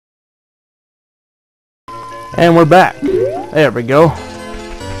And we're back. There we go.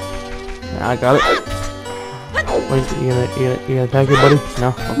 I got it. Wait, you gonna attack it, buddy? No?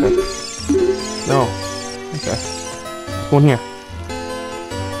 Okay. No. Okay. Let's go in here.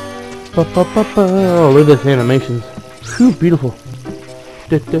 Oh, look at this animations. Phew, beautiful.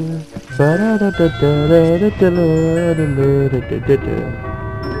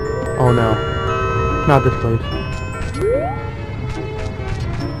 Oh no. Not this place.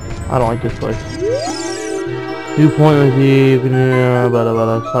 I don't like this place. New point with you can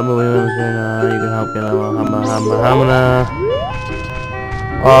stop moving, you can help get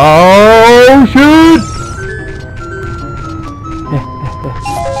oh shoot!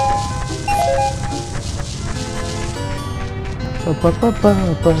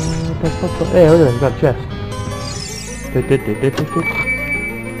 Hey, look at that, got a chest.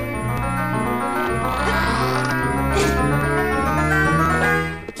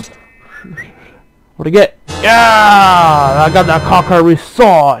 What'd I get? Yeah! I got that Ocarina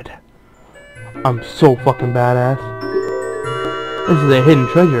sword! I'm so fucking badass. This is a hidden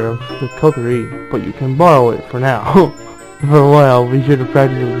treasure of the Ocarina, but you can borrow it for now. For a while, be sure to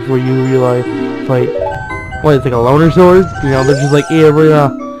practice it before you realize it's like... What, it's like a loner sword? You know, they're just like, yeah, we're I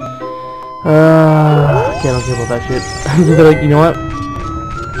don't care about that shit. They're like, you know what?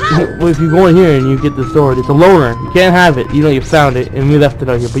 Well, if you go in here and you get the sword, it's a loner. You can't have it. You know you found it and we left it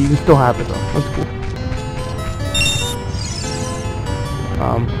out here, but you can still have it though. That's cool.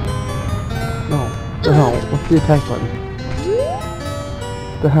 No. What the hell? What's the attack button?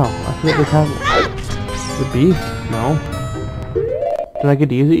 What the hell? I forget the attack button. The B? No. Did I get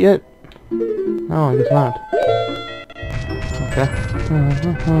to use it yet? No, I guess not. Okay.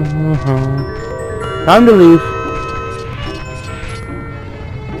 Time to leave.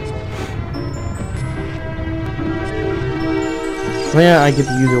 Yeah, I get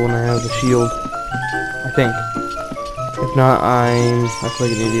to use it when I have the shield. I think. If not, I feel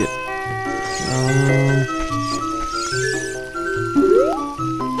like an idiot.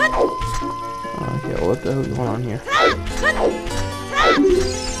 Okay, well, what the hell is going on here?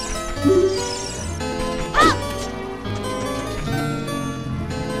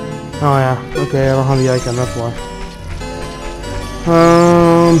 Oh yeah, okay, I don't have the icon, that's why.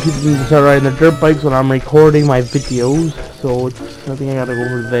 People need to start riding their dirt bikes when I'm recording my videos, so it's, I think I gotta go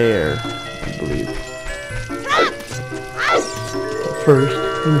over there, I believe. First,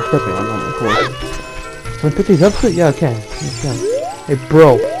 I'm stepping on my course. Can I pick these up? Yeah, I can. Hey,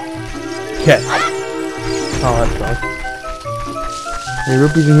 bro. Catch. Oh, that sucks. Any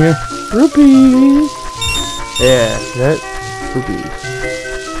rupees in here? Rupees! Yeah, that. Rupees.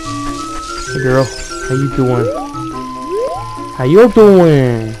 Hey, girl. How you doing? How you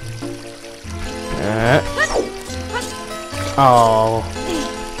doing? Oh.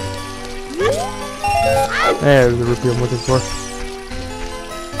 There's the rupee I'm looking for.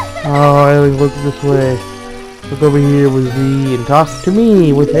 Oh, I always look this way. Look over here with Z and talk to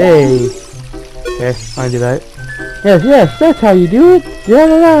me with A. Okay, I do that. Yes, that's how you do it.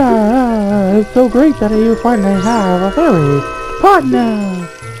 Yeah, it's so great that you finally have a fairy partner.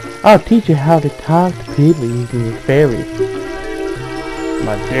 I'll teach you how to talk to people using your fairy.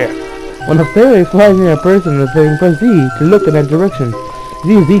 My dear. When a fairy flies near a person, the thing press Z to look in that direction.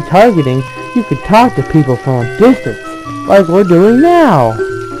 Use Z targeting. You can talk to people from a distance, like we're doing now.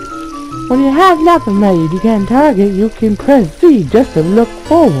 When you have nothing made you can target, you can press Z just to look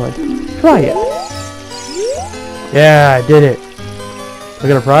forward. Try it. Yeah, I did it. I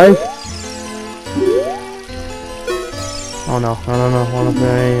got a prize? Oh no.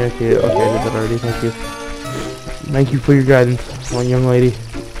 Okay, I did that already, thank you. Thank you for your guidance, one young lady.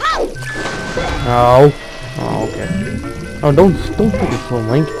 No. Oh, okay. Oh, don't take it slow,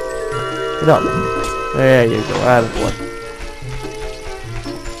 Link. Get up. There you go, attaboy.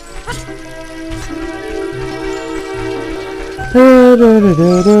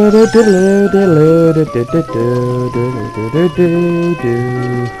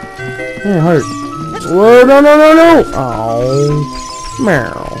 Hey, heart. Whoa, no! Oh,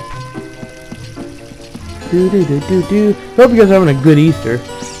 meow. Hope you guys are having a good Easter.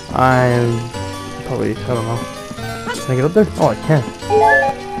 I'm probably, I don't know. Can I get up there? Oh, I can.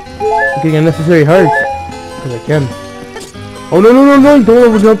 I'm getting unnecessary hearts. Because I can. Oh, no, don't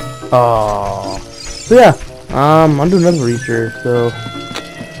overjump. Oh. So yeah, I'm doing another Easter, so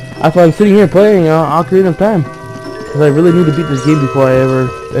that's why I'm sitting here playing Ocarina of Time. Because I really need to beat this game before I ever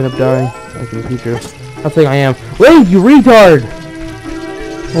end up dying, like in the future. I'm saying I am. Wait, you retard!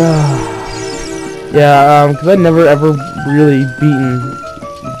 Yeah, because I've never ever really beaten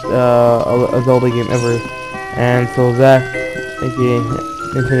a Zelda game ever. And so Zach, aka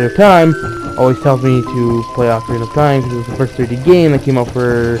Nintendo of Time, always tells me to play Ocarina of Time because it was the first 3D game that came out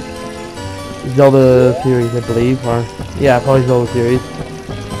for Zelda series, I believe, or yeah, probably Zelda series.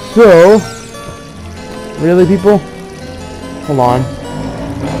 So, really, people? Hold on.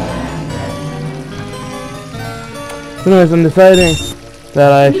 So anyways, I'm deciding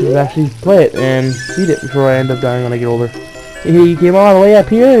that I should actually play it and beat it before I end up dying when I get older. Hey, you came all the way up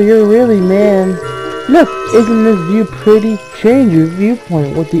here? You're really, man. Look, isn't this view pretty? Change your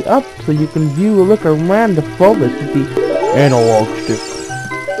viewpoint with the up so you can look around the forest with the analog stick.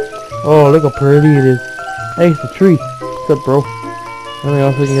 Oh, look how pretty it is. Hey, it's a tree. What's up, bro? Anything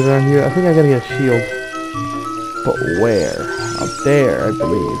else I can get around here? I think I gotta get a shield. But where? Up there, I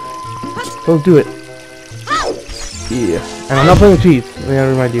believe. So let's do it. Yeah. And I'm not playing with cheats. Let me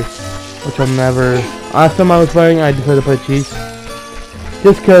remind you. Which I'm never... Last time I was playing, I decided to play cheats.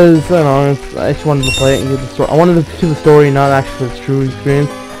 Just because, I don't know, I just wanted to play it and get the story. I wanted to see the story, not actually the true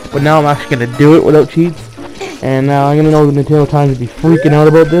experience. But now I'm actually going to do it without cheats. And now I'm going to know the Nintendo Times to be freaking out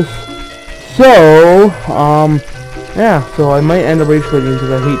about this. So, yeah, so I might end up rage quitting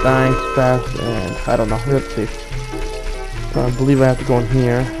because I hate dying so fast. And I don't know, let's see. I believe I have to go in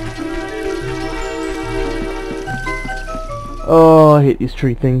here. Oh, I hate these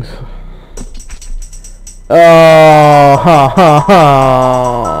tree things. Oh, ha ha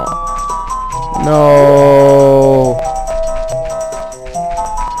ha! No.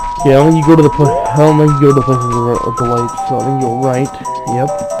 Yeah, I think you go to the place. I don't think you go to the place of the lights. So I think you go right. Yep.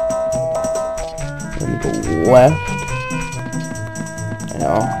 Then you go left.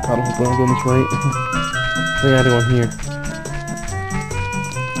 Yeah, God, I hope I'm going this right. I think I had to go in here.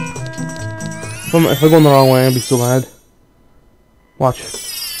 If I go in the wrong way, I'd be so mad. Watch.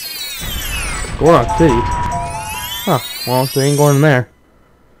 Go around city. Huh. Well, so they ain't going in there.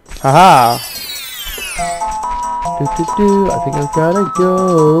 Haha. I think I gotta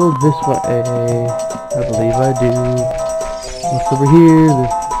go this way. I believe I do. What's over here?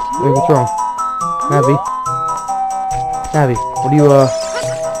 Wait, what's wrong? Navi. Navi, what do you,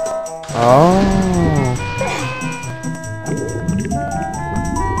 Oh.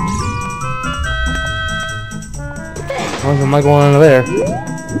 Why am I going under there?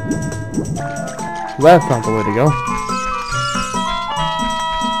 That's not the way to go.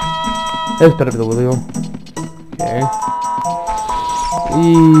 This better be the way to go. Okay.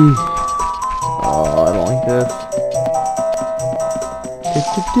 Eee. Oh, I don't like this.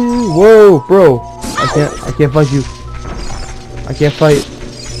 Whoa, bro! I can't fight you. I can't fight.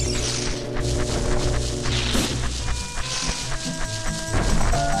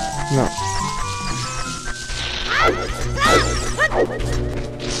 No.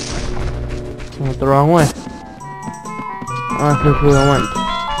 I went the wrong way. Oh, that's where I went.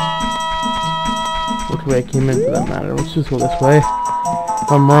 Which way I came in for that matter. Let's just go this way.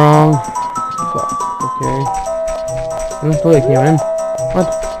 If I'm wrong. Fuck. Okay. This way I came in. What?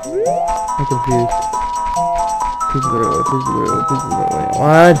 I'm confused. Please go right way. Please go right way. Please go right way.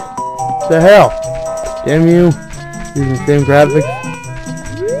 What? What the hell? Damn you. Using the same graphics.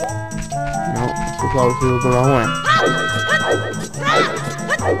 No. This is obviously the wrong way.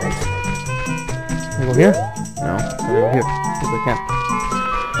 Can I go here? No. Can I go here? Yes, I can.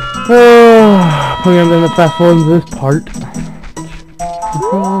 Probably I'm going to fast forward into this part. Can't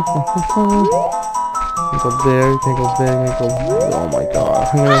go there, can't go there, can't go there. Oh my god.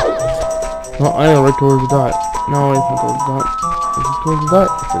 I'm gonna... No, I know right towards the dot. No, it's not towards the dot. Is it towards the dot?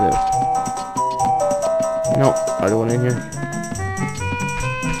 Yes, it is. No, I don't want in here.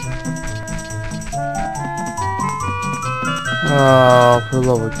 Oh, for the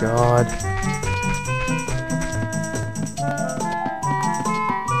love of God.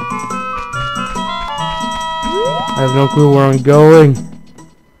 I have no clue where I'm going.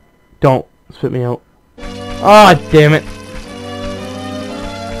 Don't spit me out. Ah, oh, damn it.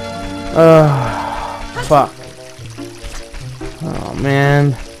 Fuck. Oh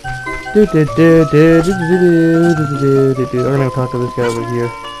man. I'm gonna go talk to this guy over here.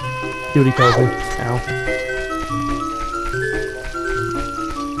 See what he tells me. Ow.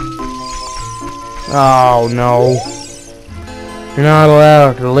 Oh no. You're not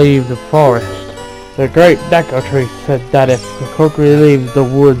allowed to leave the forest. The great Deco Tree said that if the Kokiri leaves the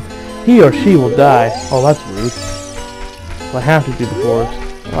woods, he or she will die. Oh, that's rude. So I have to do the forest.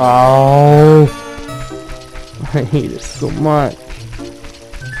 Oh. I hate it so much.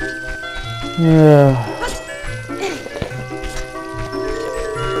 Yeah.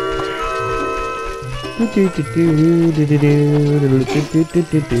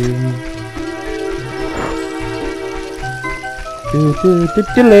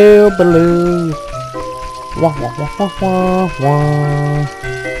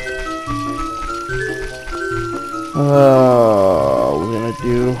 We're gonna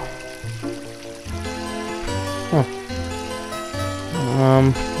do... Huh.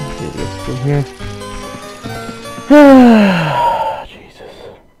 Get this from here. Jesus.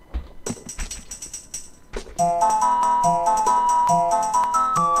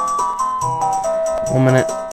 1 minute.